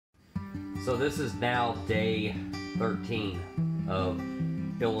So this is now day 13 of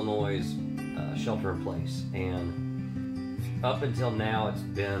Illinois' shelter-in-place, and up until now,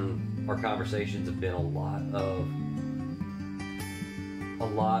 our conversations have been a lot of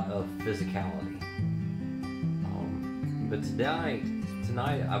physicality. But tonight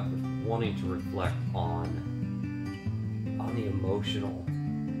I'm wanting to reflect on the emotional,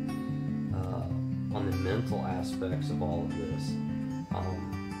 on the mental aspects of all of this.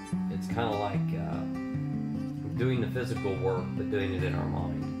 It's kind of like doing the physical work, but doing it in our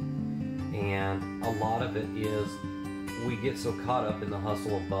mind. And a lot of it is we get so caught up in the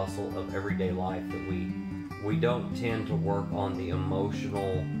hustle and bustle of everyday life that we don't tend to work on the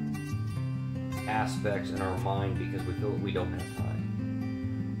emotional aspects in our mind because we feel that we don't have time.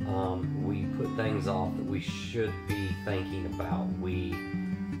 We put things off that we should be thinking about. We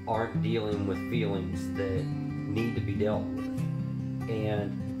aren't dealing with feelings that need to be dealt with.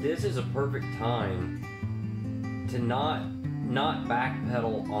 And this is a perfect time to not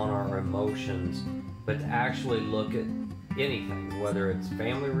backpedal on our emotions, but to actually look at anything, whether it's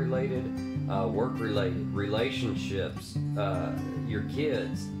family related, work related, relationships, your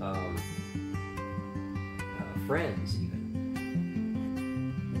kids, friends even.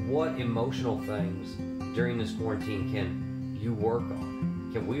 What emotional things during this quarantine can you work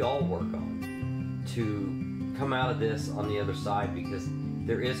on? Can we all work on to come out of this on the other side? Because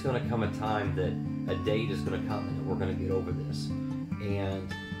there is going to come a time that a date is going to come and we're going to get over this,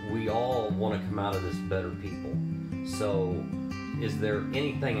 and we all want to come out of this better people. So is there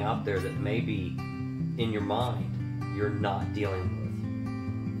anything out there that maybe in your mind you're not dealing with?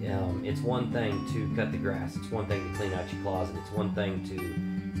 It's one thing to cut the grass, it's one thing to clean out your closet, it's one thing to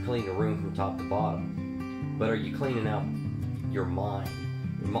clean a room from top to bottom, but are you cleaning out your mind?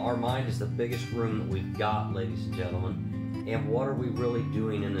 Our mind is the biggest room that we've got, ladies and gentlemen. And what are we really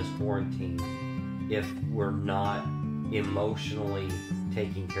doing in this quarantine if we're not emotionally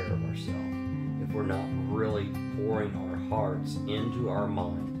taking care of ourselves? If we're not really pouring our hearts into our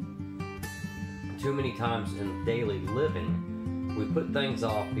mind? Too many times in daily living, we put things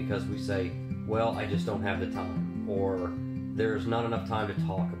off because we say, well, I just don't have the time, or there's not enough time to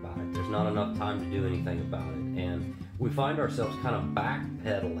talk about it, there's not enough time to do anything about it, and we find ourselves kind of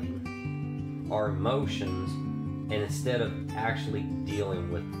backpedaling our emotions, and instead of actually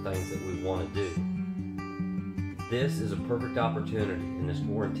dealing with the things that we want to do. This is a perfect opportunity in this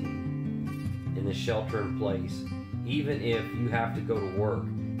quarantine, in this shelter in place. Even if you have to go to work,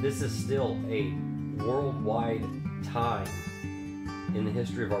 this is still a worldwide time in the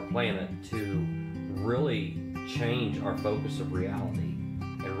history of our planet to really change our focus of reality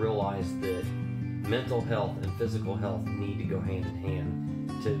and realize that mental health and physical health need to go hand in hand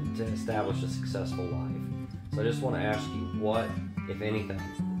to establish a successful life. So I just want to ask you, what, if anything,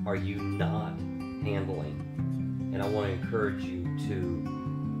 are you not handling? And I want to encourage you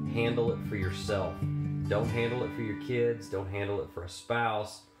to handle it for yourself. Don't handle it for your kids. Don't handle it for a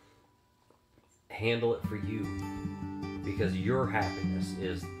spouse. Handle it for you. Because your happiness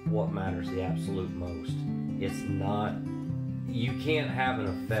is what matters the absolute most. It's not, you can't have an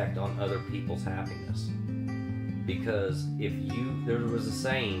effect on other people's happiness. Because there was a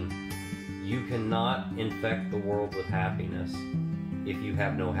saying, you cannot infect the world with happiness if you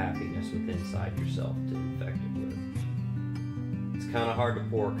have no happiness within inside yourself to infect it with. It's kind of hard to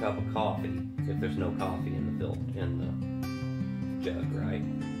pour a cup of coffee if there's no coffee in the jug, right?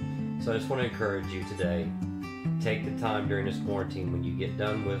 So I just want to encourage you today, take the time during this quarantine when you get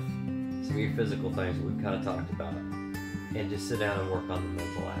done with some of your physical things that we've kind of talked about, and just sit down and work on the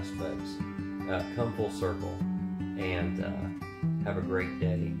mental aspects. Come full circle and have a great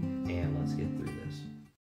day, and let's get through